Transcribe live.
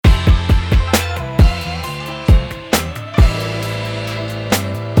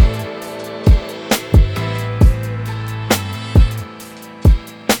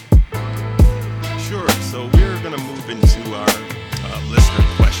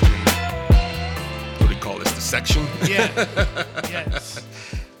section. Yeah. Yes.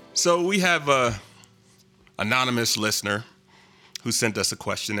 So we have a anonymous listener who sent us a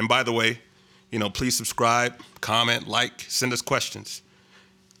question. And by the way, please subscribe, comment, like, send us questions.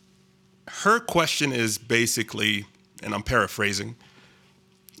 Her question is basically, and I'm paraphrasing,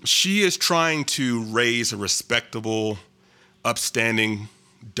 she is trying to raise a respectable, upstanding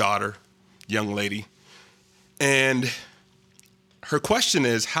daughter, young lady. And her question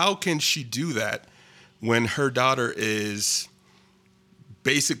is, how can she do that when her daughter is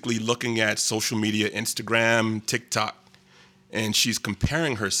basically looking at social media, Instagram, TikTok, and she's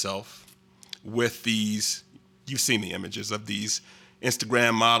comparing herself with these, you've seen the images of these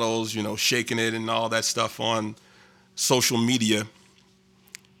Instagram models, shaking it and all that stuff on social media.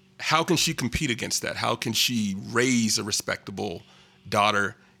 How can she compete against that? How can she raise a respectable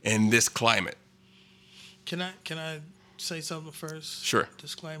daughter in this climate? Can I say something first? Sure.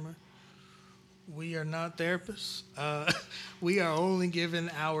 Disclaimer. We are not therapists. We are only giving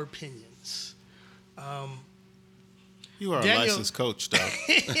our opinions. You are Daniel, a licensed coach, though.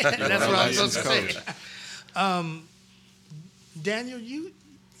 That's what I was supposed to say. Daniel,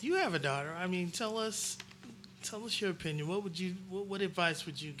 you have a daughter. I mean, tell us your opinion. What advice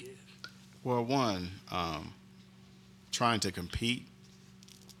would you give? Well, one, trying to compete.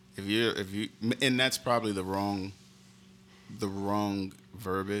 If you, and that's probably the wrong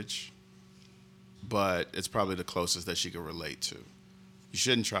verbiage, but it's probably the closest that she could relate to. You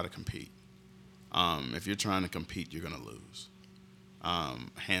shouldn't try to compete. If you're trying to compete, you're gonna lose.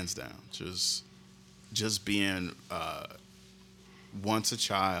 Hands down. Just being once a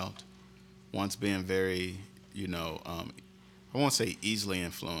child, once being very, I won't say easily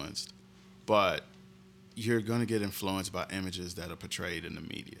influenced, but you're gonna get influenced by images that are portrayed in the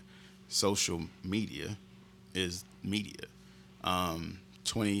media. Social media is media.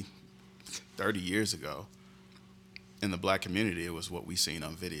 20, 30 years ago, in the black community, it was what we seen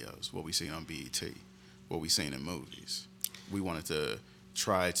on videos, what we seen on BET, what we seen in movies. We wanted to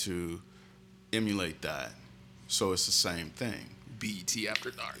try to emulate that, so it's the same thing. BET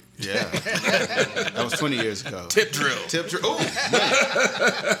After Dark. Yeah. That was 20 years ago. Tip drill. Oh,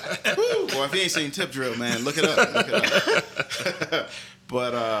 man. Woo. Well, if you ain't seen Tip Drill, man, look it up.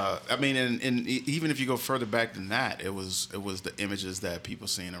 But, and even if you go further back than that, it was the images that people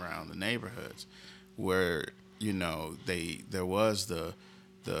seen around the neighborhoods where, there was the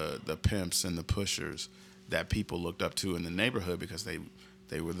pimps and the pushers that people looked up to in the neighborhood because they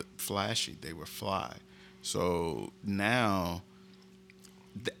were flashy, they were fly. So now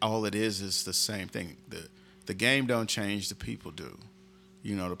all it is the same thing. The game don't change, the people do.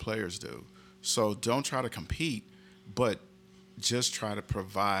 The players do. So don't try to compete, but just try to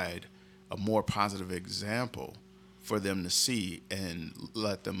provide a more positive example for them to see and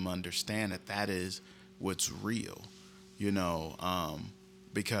let them understand that is what's real.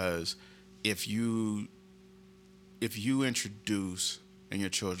 Because if you introduce in your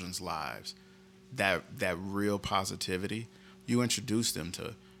children's lives that real positivity, you introduce them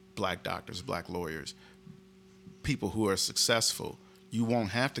to black doctors, black lawyers, people who are successful. You won't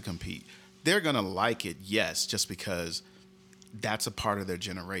have to compete. They're going to like it, yes, just because that's a part of their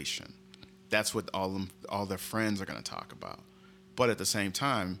generation. That's what all their friends are going to talk about. But at the same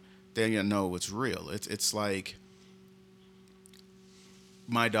time, they're going to know what's real. It's like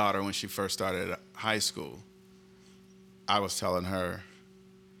my daughter, when she first started high school, I was telling her,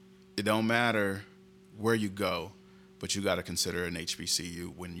 it don't matter where you go, but you got to consider an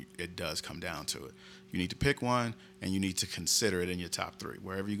HBCU when it does come down to it. You need to pick one, and you need to consider it in your top three.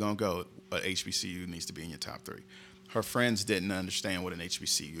 Wherever you're going to go, an HBCU needs to be in your top three. Her friends didn't understand what an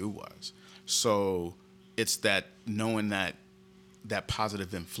HBCU was. So it's that knowing that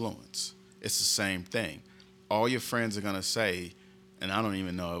positive influence. It's the same thing. All your friends are going to say, and I don't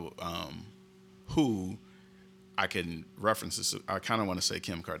even know who I can reference this. I kind of want to say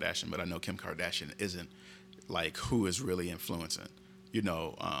Kim Kardashian, but I know Kim Kardashian isn't like who is really influencing,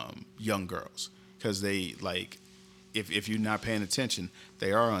 young girls. Because they, like, if you're not paying attention,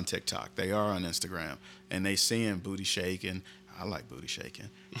 they are on TikTok, they are on Instagram, and they seeing booty shaking. I like booty shaking,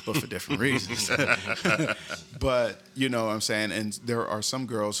 but for different reasons. But, you know what I'm saying? And there are some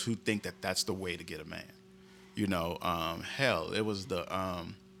girls who think that that's the way to get a man. Hell, it was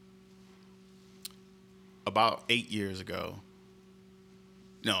about 8 years ago.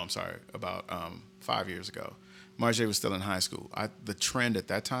 No, I'm sorry, about 5 years ago. Marjay was still in high school. The trend at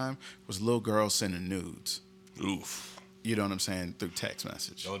that time was little girls sending nudes. Oof. You know what I'm saying? Through text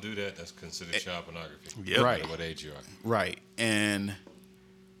message. Don't do that. That's considered child pornography. Yep. No Right. matter what age you are. Right. And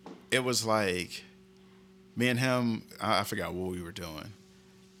it was like me and him, I forgot what we were doing.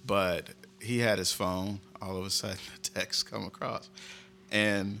 But he had his phone. All of a sudden, a text come across,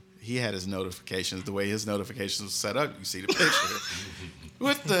 and he had his notifications. The way his notifications was set up, you see the picture.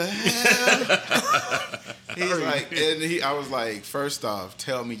 What the hell? He's like, I was like, first off,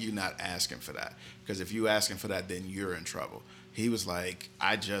 tell me you're not asking for that, because if you asking for that, then you're in trouble. He was like,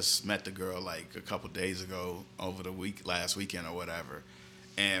 I just met the girl like a couple days ago over the last weekend or whatever,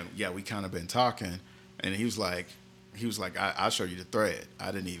 and yeah, we kind of been talking, and he was like, I'll show you the thread.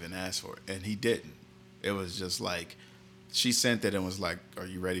 I didn't even ask for it, and he didn't. It was just like, she sent it and was like, are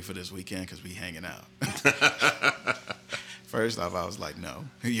you ready for this weekend? Because we hanging out. First off, I was like, no,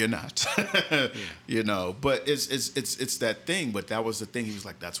 you're not. You know, but it's that thing. But that was the thing. He was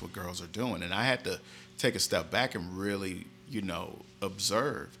like, that's what girls are doing. And I had to take a step back and really, you know,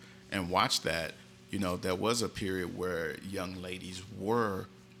 observe and watch that. You know, there was a period where young ladies were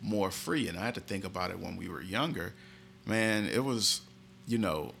more free. And I had to think about it when we were younger. Man, it was, you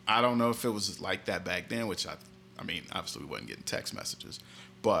know, I don't know if it was like that back then, which I mean, obviously we wasn't getting text messages,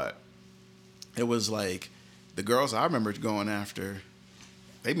 but it was like the girls I remember going after,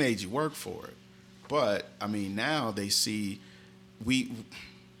 they made you work for it. But I mean, now they see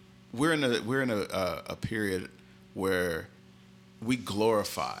we're in a period where we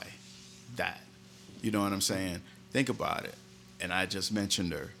glorify that. You know what I'm saying? Think about it. And I just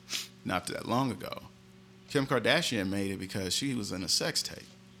mentioned her not that long ago. Kim Kardashian made it because she was in a sex tape.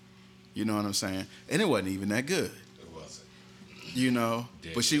 You know what I'm saying? And it wasn't even that good. It wasn't. You know,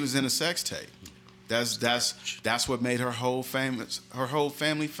 but she was in a sex tape. That's what made her whole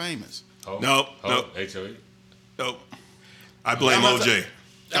family famous. No. HOE? Nope. I blame OJ.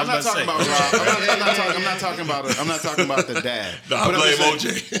 I'm not talking about Rob. I'm not talking about the dad. No, I blame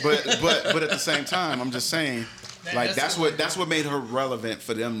OJ. But at the same time, I'm just saying, like that's what made her relevant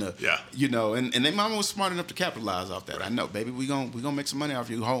for them to, you know. And their mama was smart enough to capitalize off that. Right. I know, baby, we gonna make some money off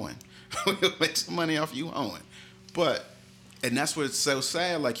you hoeing. We gonna make some money off you hoeing. But and that's what's so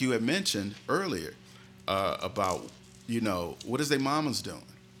sad, like you had mentioned earlier, about, you know, what is their mamas doing?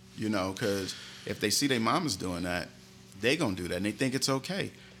 You know, because if they see their mamas doing that, they gonna do that, and they think it's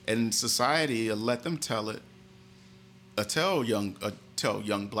okay. And society will let them tell it. Tell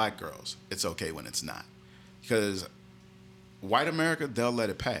young black girls it's okay when it's not, because white America, they'll let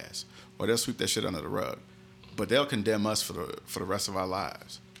it pass, or they'll sweep that shit under the rug, but they'll condemn us for the rest of our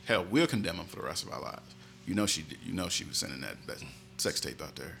lives. Hell, we'll condemn them for the rest of our lives. You know she was sending that sex tape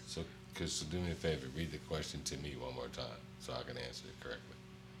out there. So do me a favor, read the question to me one more time so I can answer it correctly.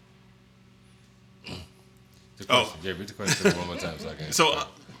 Yeah, read the question to me one more time so I can answer it.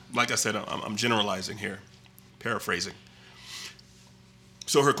 Like I said, I'm generalizing here, paraphrasing.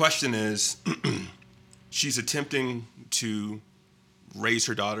 So her question is, she's attempting to raise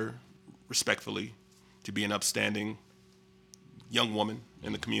her daughter respectfully, to be an upstanding young woman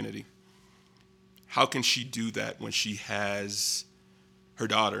in the community. How can she do that when her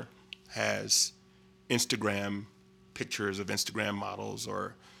daughter has Instagram pictures of Instagram models,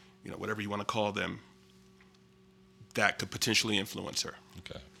 or, you know, whatever you want to call them, that could potentially influence her?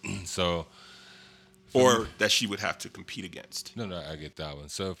 Okay. So, or that she would have to compete against. No, I get that one.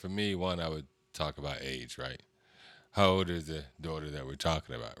 So for me, one, I would talk about age, right? How old is the daughter that we're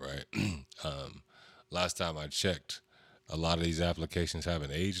talking about, right? Last time I checked, a lot of these applications have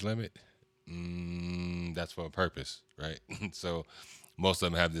an age limit. That's for a purpose, right? So most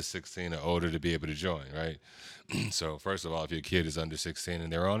of them have this 16 or older to be able to join, right? So first of all, if your kid is under 16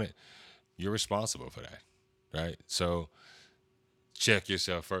 and they're on it, you're responsible for that, right? So check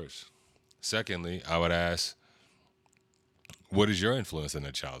yourself first. Secondly, I would ask, what is your influence in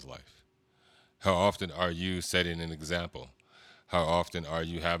a child's life? How often are you setting an example? How often are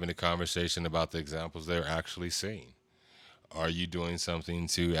you having a conversation about the examples they're actually seeing? Are you doing something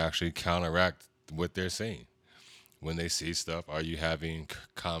to actually counteract what they're seeing? When they see stuff, are you having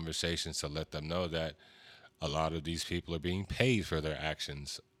conversations to let them know that a lot of these people are being paid for their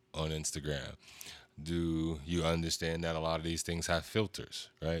actions on Instagram? Do you understand that a lot of these things have filters,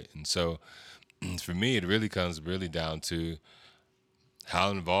 right? And so for me, it really comes down to how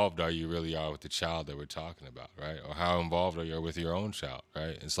involved are you really are with the child that we're talking about, right? Or how involved are you with your own child,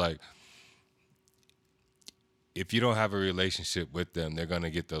 right? It's like, if you don't have a relationship with them, they're going to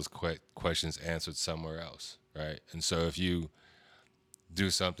get those questions answered somewhere else, right? And so if you do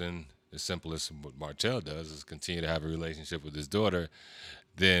something as simple as what Martell does, is continue to have a relationship with his daughter,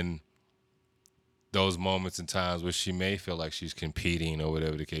 then those moments and times where she may feel like she's competing or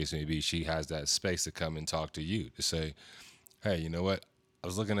whatever the case may be, she has that space to come and talk to you to say, hey, you know what? I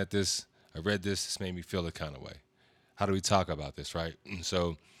was looking at this. I read this. This made me feel a kind of way. How do we talk about this, right? And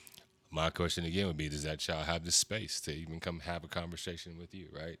so my question again would be, does that child have the space to even come have a conversation with you,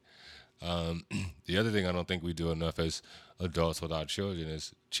 right? The other thing I don't think we do enough as adults with our children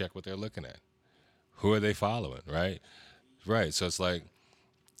is check what they're looking at. Who are they following, right? Right. So it's like,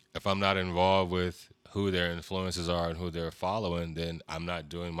 if I'm not involved with who their influences are and who they're following, then I'm not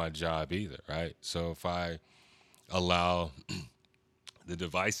doing my job either, right? So if I allow the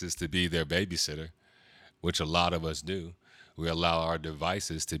devices to be their babysitter, which a lot of us do, we allow our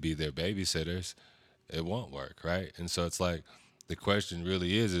devices to be their babysitters, it won't work, right? And so it's like, the question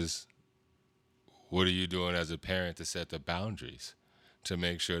really is what are you doing as a parent to set the boundaries, to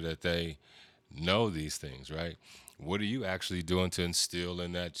make sure that they know these things, right? What are you actually doing to instill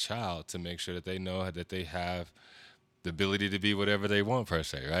in that child to make sure that they know that they have the ability to be whatever they want, per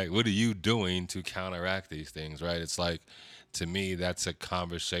se, right? What are you doing to counteract these things, right? It's like, to me, that's a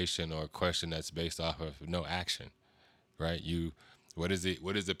conversation or a question that's based off of no action, right? What is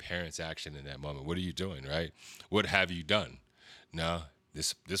the parent's action in that moment? What are you doing, right? What have you done? Now,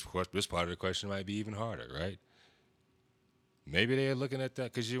 this part of the question might be even harder, right? Maybe they're looking at that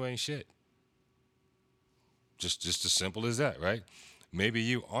because you ain't shit. Just as simple as that, right? Maybe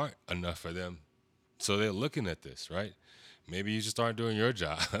you aren't enough for them, so they're looking at this, right? Maybe you just aren't doing your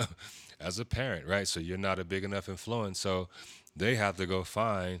job as a parent, right? So you're not a big enough influence, so they have to go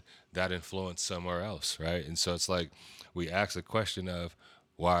find that influence somewhere else, right? And so it's like, we ask the question of,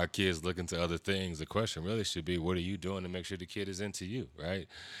 why are kids looking to other things? The question really should be, what are you doing to make sure the kid is into you, right?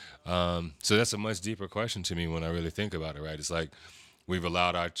 So that's a much deeper question to me when I really think about it, right? It's like, we've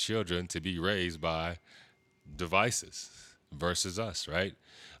allowed our children to be raised by devices versus us, right?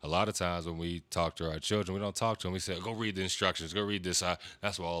 A lot of times when we talk to our children, we don't talk to them. We say, go read the instructions, go read this.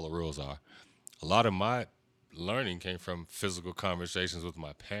 That's what all the rules are. A lot of my learning came from physical conversations with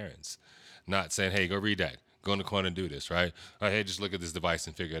my parents, not saying, hey, go read that. Go in the corner and do this, right? Or, hey, just look at this device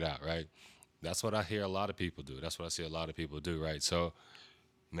and figure it out, right? That's what I hear a lot of people do. That's what I see a lot of people do, right? So,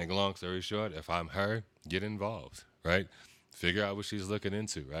 make a long story short, if I'm her, get involved, right? Figure out what she's looking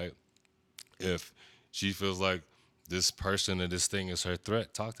into, right? If she feels like this person or this thing is her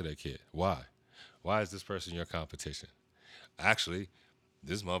threat, talk to that kid. Why? Why is this person your competition? Actually,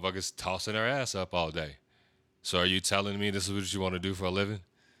 this motherfucker's tossing her ass up all day. So are you telling me this is what you want to do for a living?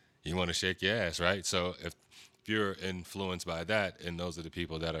 You want to shake your ass, right? So if you're influenced by that and those are the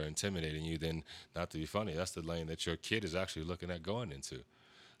people that are intimidating you, then, not to be funny, that's the lane that your kid is actually looking at going into.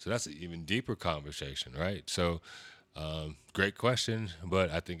 So that's an even deeper conversation, right? So great question, but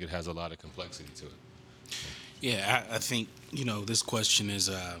I think it has a lot of complexity to it. Yeah, I think, this question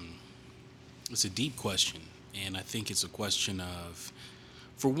is, it's a deep question. And I think it's a question of,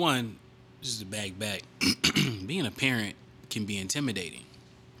 for one, just to back, being a parent can be intimidating,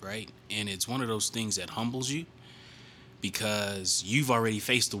 right? And it's one of those things that humbles you because you've already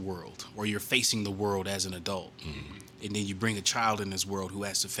faced the world, or you're facing the world as an adult. Mm-hmm. And then you bring a child in this world who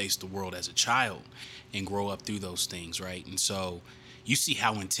has to face the world as a child and grow up through those things, right? And so you see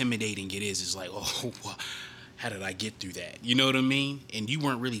how intimidating it is. It's like, oh, how did I get through that? You know what I mean? And you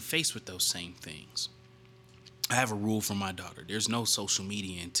weren't really faced with those same things. I have a rule for my daughter. There's no social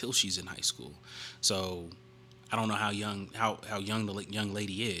media until she's in high school. So I don't know how young the young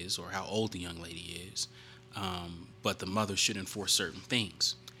lady is, or how old the young lady is, but the mother should enforce certain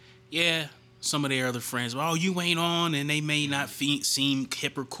things. Yeah, some of their other friends, oh, you ain't on, and they may not seem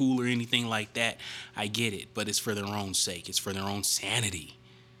hip or cool or anything like that. I get it, but it's for their own sake. It's for their own sanity.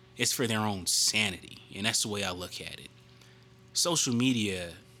 It's for their own sanity, and that's the way I look at it. Social media,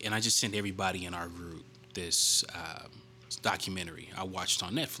 and I just sent everybody in our group this documentary I watched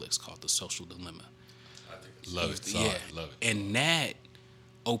on Netflix called The Social Dilemma. Love it. Yeah. Love it. And that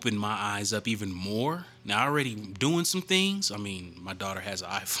opened my eyes up even more. Now, I already doing some things. I mean, my daughter has an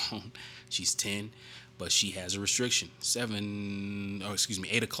iPhone. She's 10, but she has a restriction.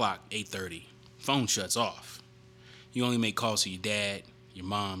 8 o'clock, 8:30. Phone shuts off. You only make calls to your dad, your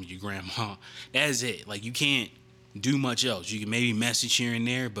mom, your grandma. That's it. Like, you can't do much else. You can maybe message here and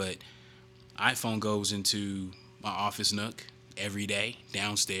there, but iPhone goes into my office nook every day,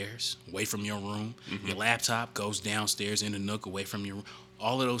 downstairs, away from your room. Mm-hmm. Your laptop goes downstairs in the nook, away from your room.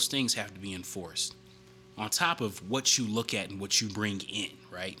 All of those things have to be enforced. On top of what you look at and what you bring in,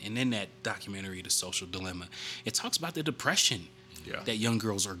 right? And in that documentary, The Social Dilemma, it talks about the depression that young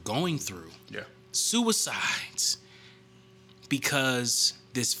girls are going through. Yeah. Suicides. Because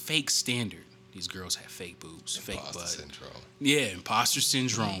this fake standard. These girls have fake boobs, fake butt. Imposter syndrome. Yeah, imposter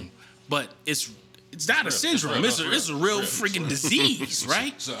syndrome. Mm-hmm. But it's not a syndrome. It's a real freaking disease,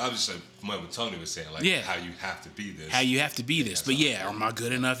 right? So I was just saying what Tony was saying, like how you have to be this. How you have to be this. But yeah, am I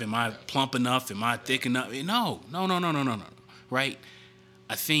good enough? Am I plump enough? Am I thick enough? No. Right?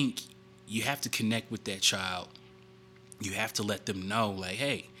 I think you have to connect with that child. You have to let them know, like,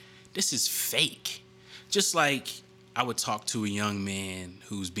 hey, this is fake. Just like I would talk to a young man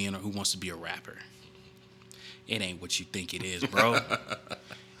who wants to be a rapper. It ain't what you think it is, bro.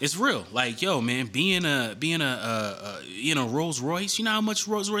 It's real. Like, yo, man, being a Rolls Royce, you know how much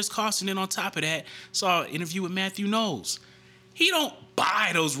Rolls Royce costs? And then on top of that, saw an interview with Matthew Knowles. He don't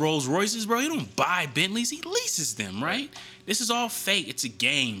buy those Rolls Royces, bro. He don't buy Bentleys. He leases them, right? This is all fake. It's a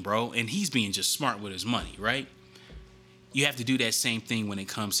game, bro. And he's being just smart with his money, right? You have to do that same thing when it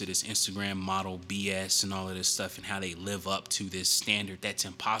comes to this Instagram model BS and all of this stuff and how they live up to this standard that's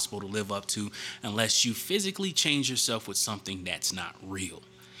impossible to live up to unless you physically change yourself with something that's not real.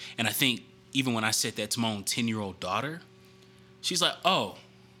 And I think even when I said that to my own 10-year-old daughter, she's like, oh,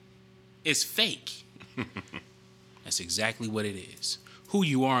 it's fake. That's exactly what it is. Who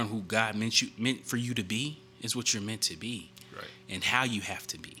you are and who God meant for you to be is what you're meant to be. Right. And how you have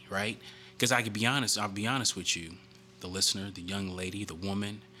to be, right? Because I'll be honest with you, the listener, the young lady, the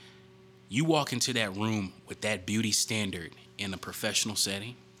woman, you walk into that room with that beauty standard in a professional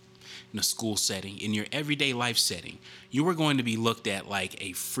setting, in a school setting, in your everyday life setting, you are going to be looked at like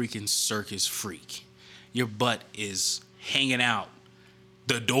a freaking circus freak. Your butt is hanging out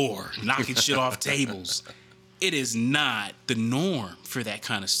the door, knocking shit off tables. It is not the norm for that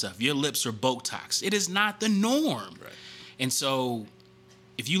kind of stuff. Your lips are Botox. It is not the norm. Right. And so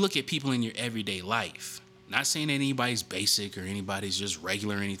if you look at people in your everyday life, not saying that anybody's basic or anybody's just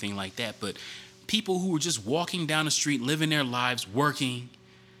regular or anything like that, but people who are just walking down the street, living their lives, working,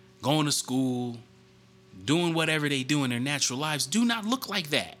 going to school, doing whatever they do in their natural lives, do not look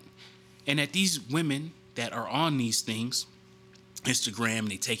like that. And that these women that are on these things, Instagram,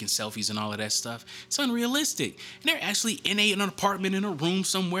 they taking selfies and all of that stuff, it's unrealistic. And they're actually in an apartment, in a room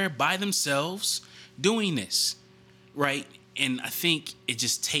somewhere by themselves doing this, right? And I think it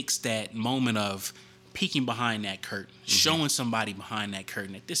just takes that moment of peeking behind that curtain, showing somebody behind that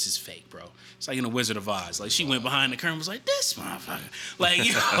curtain that this is fake, bro. It's like in The Wizard of Oz. Like, she went behind the curtain and was like, this motherfucker. Like,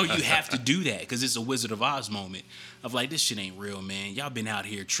 you know, you have to do that because it's a Wizard of Oz moment of like, this shit ain't real, man. Y'all been out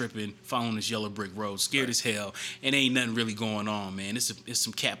here tripping, following this yellow brick road, scared as hell, and ain't nothing really going on, man. It's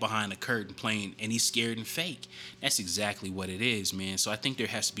some cat behind the curtain playing, and he's scared and fake. That's exactly what it is, man. So I think there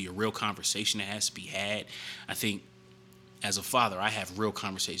has to be a real conversation that has to be had. I think as a father, I have real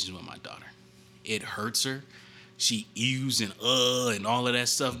conversations with my daughter. It hurts her. She ews and all of that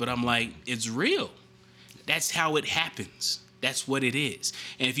stuff. But I'm like, it's real. That's how it happens. That's what it is.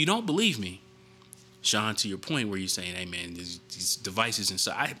 And if you don't believe me, Sean, to your point where you're saying, hey, man, these devices and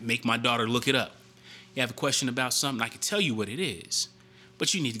stuff, I make my daughter look it up. You have a question about something, I can tell you what it is.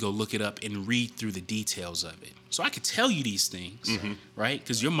 But you need to go look it up and read through the details of it. So I could tell you these things, right?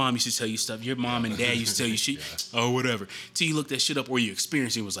 Because your mom used to tell you stuff. Your mom and dad used to tell you shit. Oh, whatever. Till you looked that shit up or you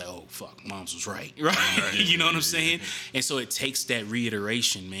experienced it and was like, oh, fuck, mom's was right. Right? You know what I'm saying? And so it takes that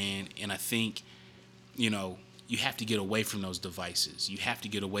reiteration, man. And I think, you know, you have to get away from those devices. You have to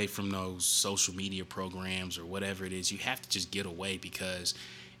get away from those social media programs or whatever it is. You have to just get away because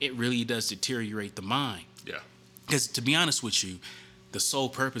it really does deteriorate the mind. Yeah. Because to be honest with you, the sole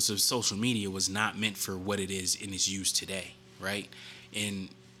purpose of social media was not meant for what it is in its use today, right? And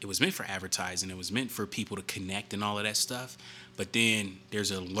it was meant for advertising. It was meant for people to connect and all of that stuff. But then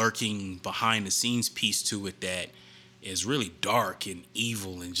there's a lurking behind the scenes piece to it that is really dark and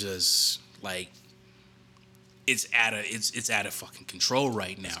evil and just like it's out of fucking control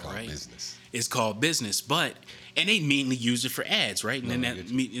right now, right? Business. It's called business, and they mainly use it for ads, right? And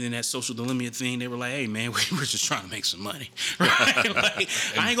then that social dilemma thing, they were like, hey, man, we were just trying to make some money, right? Like,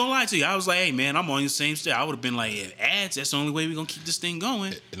 I ain't gonna lie to you. I was like, hey, man, I'm on the same stage. I would have been like, if ads, that's the only way we're gonna keep this thing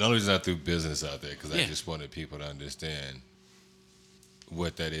going. And the only reason I threw business out there, because I just wanted people to understand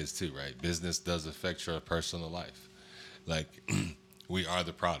what that is too, right? Business does affect your personal life. Like, we are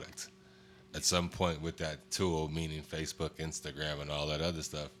the product. At some point with that tool, meaning Facebook, Instagram, and all that other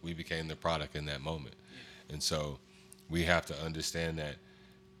stuff, we became the product in that moment. And so we have to understand that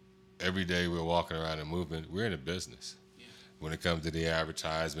every day we're walking around and moving, we're in a business. Yeah. When it comes to the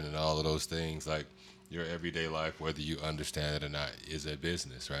advertisement and all of those things, like your everyday life, whether you understand it or not, is a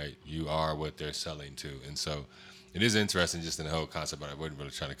business, right? You are what they're selling to. And so it is interesting just in the whole concept, but I wasn't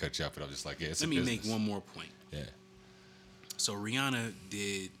really trying to cut you off, but I was just like, yeah, it's a business. Let me make one more point. Yeah. So Rihanna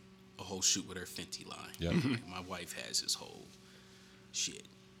did a whole shoot with her Fenty line. Yep. My wife has this whole shit,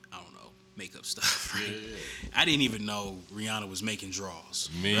 I don't know, makeup stuff. Right? Yeah. I didn't even know Rihanna was making draws.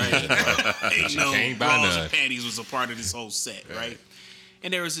 Me, right? Ain't no can't buy draws none. and panties was a part of this whole set, right?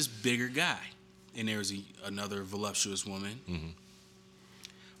 And there was this bigger guy, and there was another voluptuous woman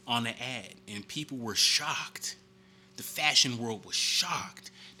on the ad, and people were shocked the fashion world was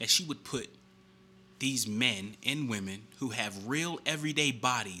shocked that she would put these men and women who have real everyday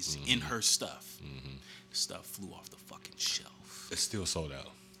bodies in her stuff. Stuff flew off the fucking shelf. It's still sold out.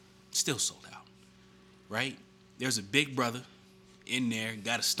 Still sold out, right? There's a big brother in there,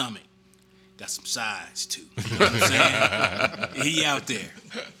 got a stomach, got some size too. You know what I'm saying? He out there,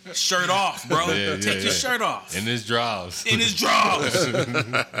 shirt off, bro. Take your shirt off. In his drawers. In his drawers.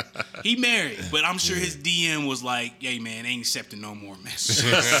 He married, but I'm sure his DM was like, "Hey man, ain't accepting no more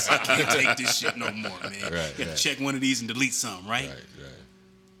messages. I can't take this shit no more, man. You got to check one of these and delete some, right? Right.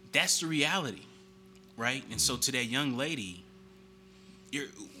 That's the reality, right? And so to that young lady,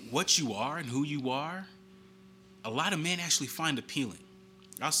 what you are and who you are, a lot of men actually find appealing.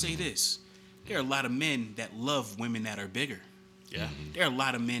 I'll say this. There are a lot of men that love women that are bigger. Yeah. There are a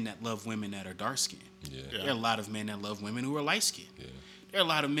lot of men that love women that are dark skinned. There are a lot of men that love women who are light skinned. There are a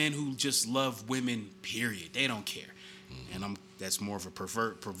lot of men who just love women, period. They don't care. And that's more of a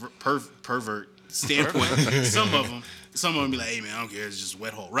pervert standpoint. Some of them be like, hey man, I don't care, it's just a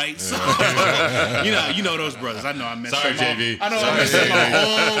wet hole, right? So, you know those brothers. I know I messed Sorry, up JV. I know I messed up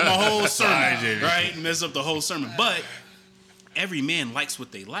my whole sermon, right? Mess up the whole sermon. But every man likes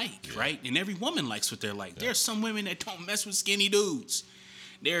what they like, right? And every woman likes what they like. There are some women that don't mess with skinny dudes.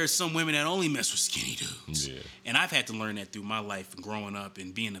 There are some women that only mess with skinny dudes. Yeah. And I've had to learn that through my life and growing up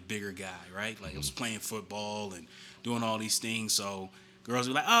and being a bigger guy, right? Like I was playing football and doing all these things. So girls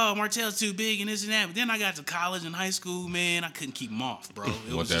were like, oh, Martell's too big and this and that. But then I got to college and high school, man, I couldn't keep them off, bro.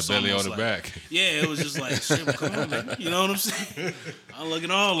 It Want that belly on the back. Yeah, it was just like, shit, come on, man. You know what I'm saying? I'm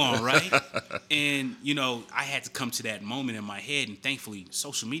looking all on, right? And, I had to come to that moment in my head, and thankfully,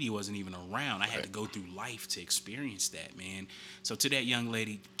 social media wasn't even around. I had to go through life to experience that, man. So to that young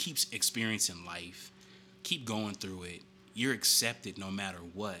lady, keeps experiencing life. Keep going through it. You're accepted no matter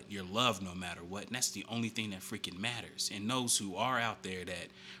what. You're loved no matter what. And that's the only thing that freaking matters. And those who are out there that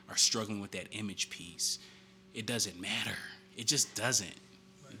are struggling with that image piece, it doesn't matter. It just doesn't.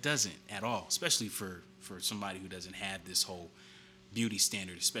 It doesn't at all, especially for somebody who doesn't have this whole beauty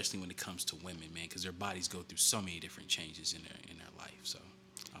standard, especially when it comes to women, man, because their bodies go through so many different changes in their life. So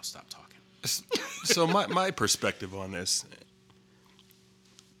I'll stop talking. So my perspective on this,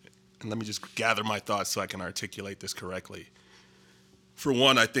 and let me just gather my thoughts so I can articulate this correctly. For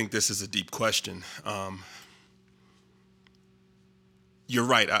one, I think this is a deep question. You're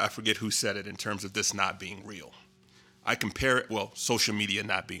right. I forget who said it in terms of this not being real. I compare it, social media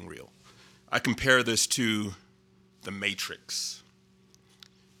not being real. I compare this to the Matrix.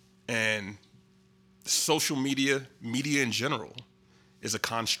 And social media in general, is a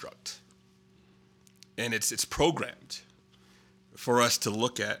construct. And it's programmed for us to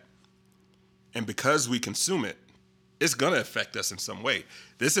look at. And because we consume it, it's going to affect us in some way.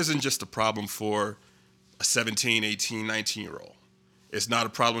 This isn't just a problem for a 17, 18, 19-year-old. It's not a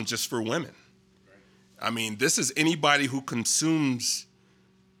problem just for women. I mean, this is anybody who consumes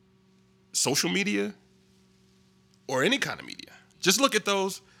social media or any kind of media. Just look at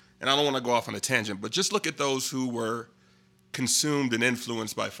those, and I don't want to go off on a tangent, but just look at those who were consumed and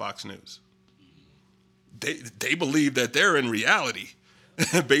influenced by Fox News. They believe that they're in reality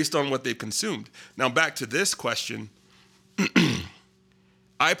based on what they've consumed. Now, back to this question,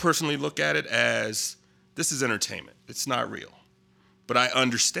 I personally look at it as this is entertainment. It's not real. But I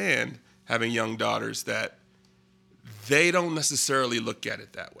understand having young daughters that they don't necessarily look at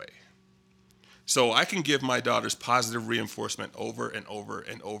it that way. So I can give my daughters positive reinforcement over and over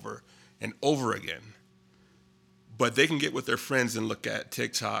and over and over again. But they can get with their friends and look at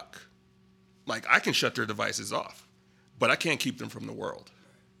TikTok. Like, I can shut their devices off, but I can't keep them from the world.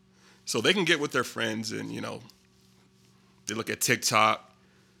 So they can get with their friends and, they look at TikTok,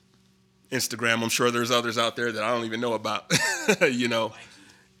 Instagram. I'm sure there's others out there that I don't even know about,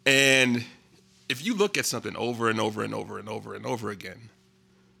 And if you look at something over and over and over and over and over again,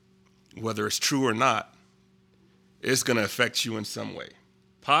 whether it's true or not, it's going to affect you in some way,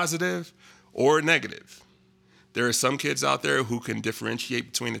 positive or negative. There are some kids out there who can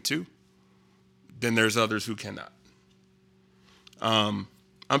differentiate between the two. Then there's others who cannot. I'm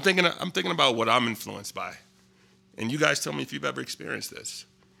thinking about what I'm influenced by. And you guys tell me if you've ever experienced this.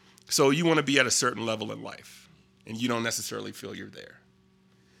 So you want to be at a certain level in life, and you don't necessarily feel you're there.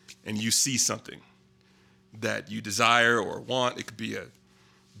 And you see something that you desire or want. It could be a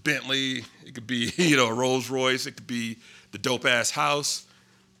Bentley. It could be, a Rolls Royce. It could be the dope-ass house,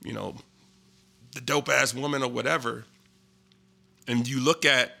 the dope-ass woman or whatever. And you look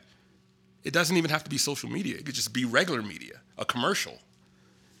at, it doesn't even have to be social media. It could just be regular media, a commercial.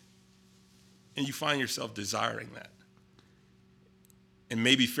 And you find yourself desiring that. And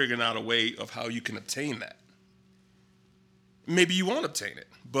maybe figuring out a way of how you can obtain that. maybe you won't obtain it,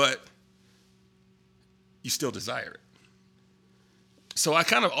 but you still desire it. So I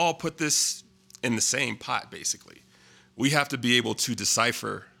kind of all put this in the same pot, basically. We have to be able to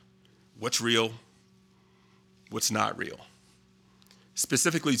decipher what's real, what's not real.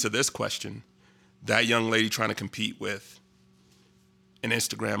 Specifically to this question, that young lady trying to compete with an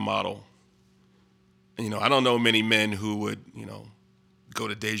Instagram model. I don't know many men who would, go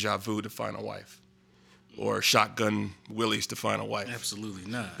to Deja Vu to find a wife or Shotgun Willies to find a wife. Absolutely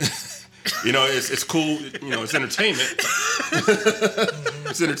not. It's cool. It's entertainment.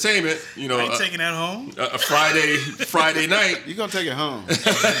 It's entertainment. I ain't taking that home. A Friday night. You're going to take it home. You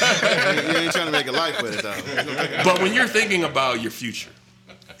ain't trying to make a life with it, though. But when you're thinking about your future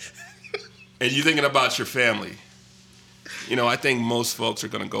and you're thinking about your family, I think most folks are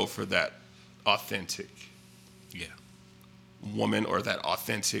going to go for that authentic woman or that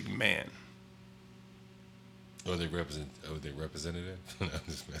authentic man. Or they representative? No, I'm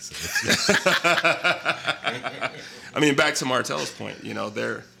just messing with you. Back to Martell's point,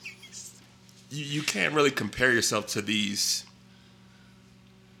 you can't really compare yourself to these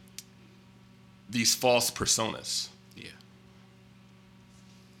false personas. Yeah.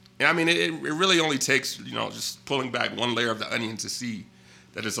 And it really only takes, just pulling back one layer of the onion to see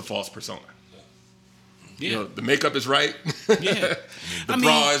that it's a false persona. Yeah. The makeup is right. Yeah. The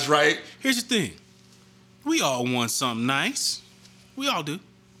bra is right. Here's the thing. We all want something nice. We all do.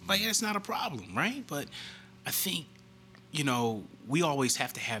 Like, that's not a problem, right? But I think, we always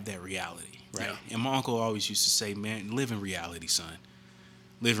have to have that reality, right? Yeah. And my uncle always used to say, man, live in reality, son.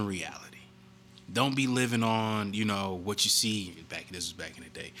 Live in reality. Don't be living on, what you see. This was back in the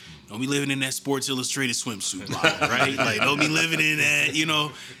day. Don't be living in that Sports Illustrated swimsuit model, right? Like, don't be living in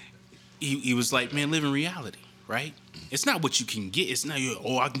that, He was like, man, live in reality, right? It's not what you can get. It's not,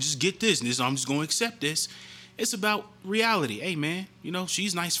 I can just get this, and I'm just going to accept this. It's about reality. Hey, man,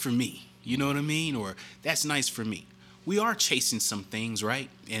 she's nice for me. You know what I mean? Or that's nice for me. We are chasing some things, right?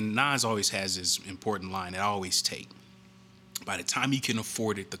 And Nas always has this important line that I always take. By the time you can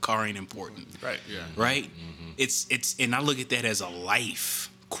afford it, the car ain't important. Right. Yeah. Right? Mm-hmm. And I look at that as a life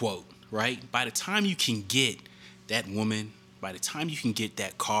quote, right? By the time you can get that woman, by the time you can get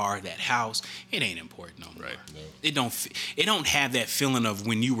that car, that house, it ain't important no more. Right. No. It don't have that feeling of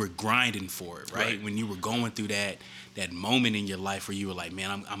when you were grinding for it, right? When you were going through that moment in your life where you were like,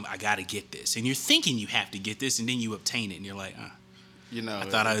 man, I got to get this. And you're thinking you have to get this, and then you obtain it, and you're like, I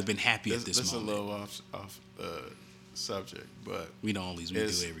thought I'd have been happy at this moment. This is a little off subject, but we do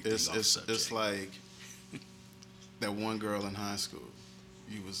everything off subject. It's like that one girl in high school.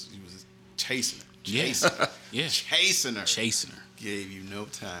 You was chasing her. Yeah. Chasing her. Gave you no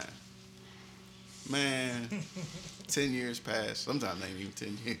time. Man, 10 years passed. Sometimes it ain't even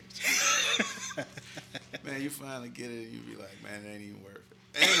 10 years. Man, you finally get it and you be like, man, it ain't even worth it.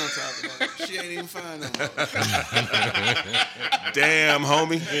 Ain't no talking about it. She ain't even fine no more. Damn,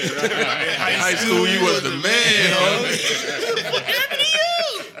 homie. High school, you was the man, homie. What happened to you?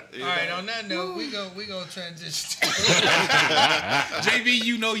 All right, on that note, we gonna transition. JB,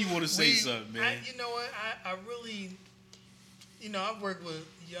 you want to say something, man. You know what? I really, I've worked with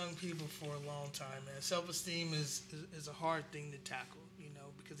young people for a long time, man. Self-esteem is a hard thing to tackle,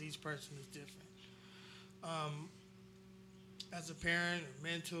 because each person is different. As a parent, a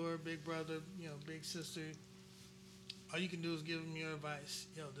mentor, big brother, big sister, all you can do is give them your advice.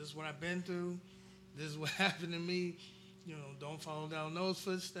 This is what I've been through. This is what happened to me. Don't follow down those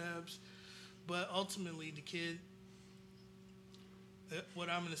footsteps. But ultimately, the kid, what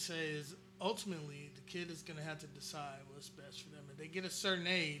I'm going to say is, ultimately, the kid is going to have to decide what's best for them. If they get a certain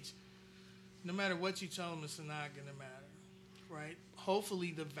age, no matter what you tell them, it's not going to matter, right?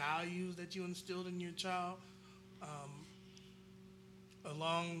 Hopefully, the values that you instilled in your child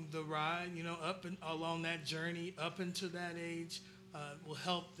along the ride, up and along that journey up into that age, will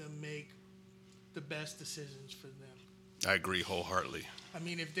help them make the best decisions for them. I agree wholeheartedly.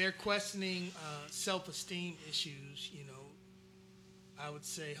 If they're questioning self-esteem issues, I would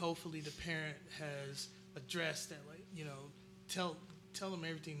say hopefully the parent has addressed that. Tell them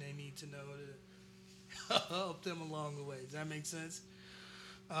everything they need to know to help them along the way. Does that make sense?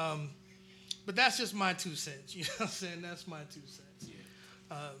 But that's just my 2 cents. You know what I'm saying? That's my 2 cents. Yeah.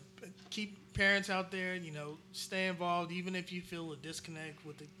 Keep parents out there. Stay involved, even if you feel a disconnect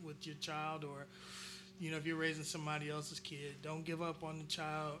with your child, or if you're raising somebody else's kid. Don't give up on the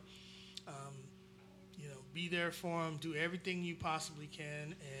child. Be there for them. Do everything you possibly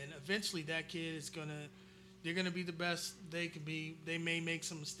can, and eventually that kid they're gonna be the best they can be. They may make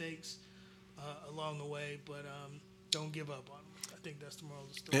some mistakes along the way, but don't give up on them. think that's the moral of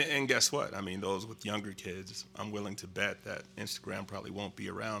the story. And guess what? I mean, those with younger kids, I'm willing to bet that Instagram probably won't be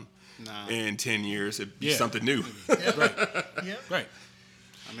around in 10 years. It'd be something new. Yeah. Right. Yeah. Right.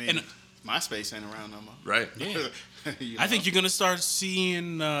 I mean, MySpace ain't around no more. Right. Yeah. You I know? think you're going to start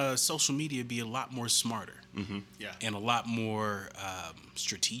seeing social media be a lot more smarter Yeah. and a lot more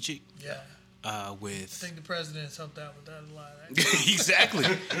strategic Yeah. I with think the president's helped out with that a lot. Actually. exactly.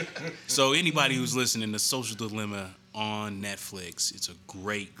 So anybody who's listening to Social Dilemma on Netflix, it's a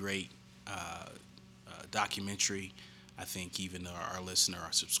great documentary. I think even our listener,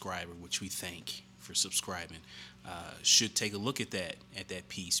 our subscriber, which we thank for subscribing, should take a look at that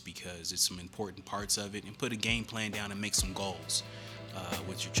piece because it's some important parts of it, and put a game plan down and make some goals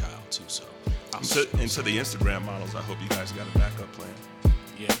with your child too. So, And to the Instagram models, I hope you guys got a backup plan.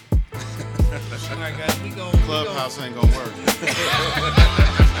 yeah. All right, guys, we go. Clubhouse ain't gonna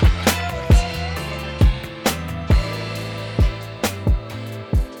work.